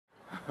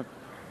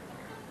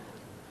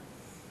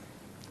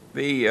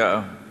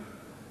The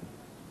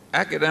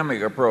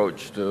academic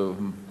approach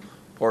to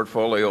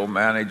portfolio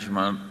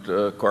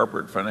management,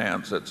 corporate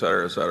finance, et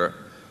cetera,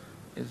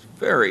 is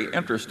very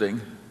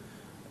interesting.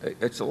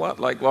 It's a lot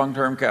like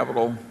long-term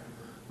capital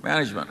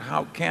management.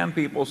 How can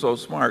people so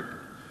smart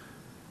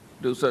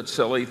do such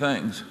silly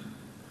things?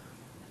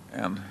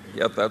 And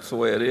yet that's the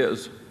way it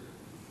is.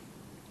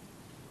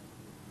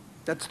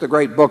 That's the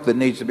great book that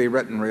needs to be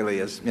written, really,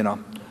 is,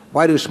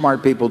 why do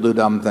smart people do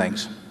dumb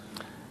things?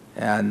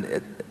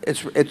 And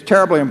it's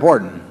terribly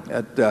important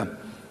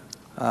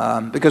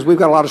because we've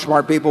got a lot of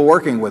smart people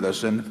working with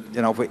us. And,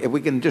 if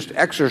we can just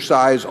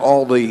exercise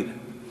all the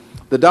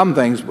dumb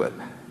things,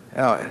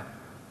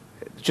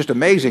 it's just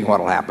amazing what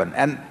will happen.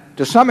 And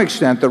to some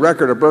extent, the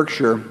record of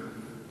Berkshire,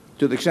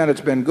 to the extent it's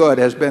been good,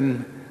 has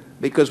been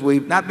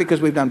not because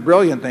we've done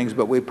brilliant things,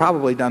 but we've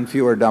probably done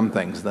fewer dumb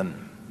things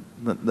than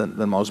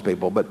most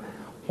people. But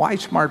why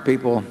smart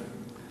people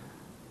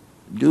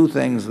do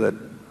things that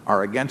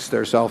are against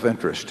their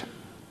self-interest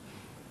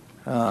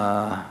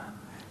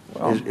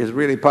is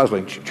really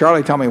puzzling.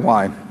 Charlie, tell me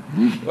why.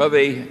 Well,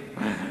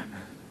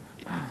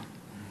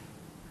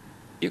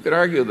 you could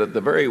argue that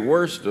the very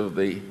worst of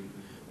the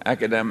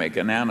academic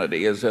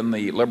inanity is in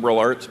the liberal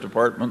arts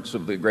departments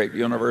of the great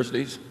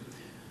universities.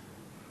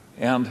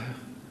 And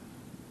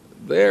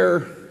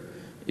there,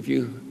 if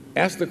you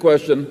ask the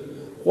question,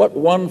 what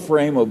one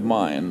frame of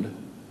mind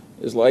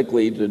is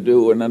likely to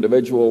do an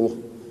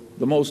individual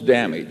the most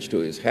damage to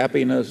his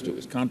happiness, to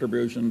his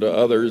contribution to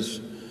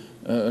others,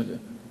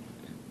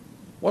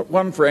 what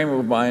one frame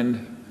of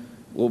mind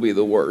will be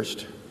the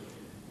worst?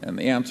 And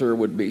the answer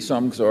would be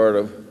some sort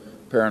of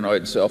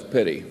paranoid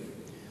self-pity.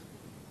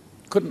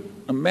 Couldn't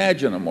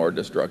imagine a more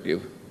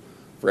destructive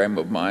frame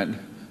of mind.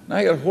 Now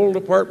you got whole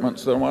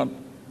departments that want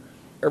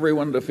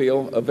everyone to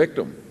feel a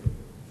victim.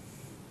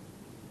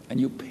 And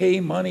you pay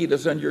money to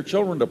send your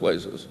children to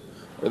places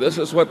where this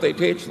is what they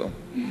teach them.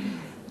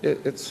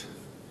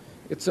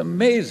 It's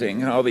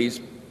amazing how these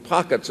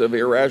pockets of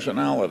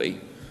irrationality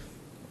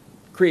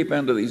creep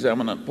into these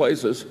eminent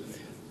places.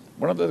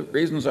 One of the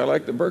reasons I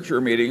like the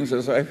Berkshire meetings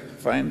is I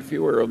find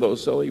fewer of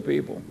those silly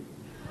people.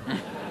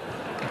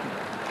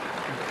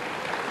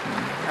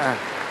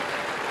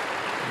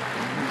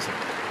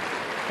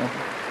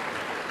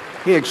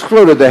 He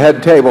excluded the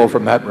head table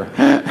from that.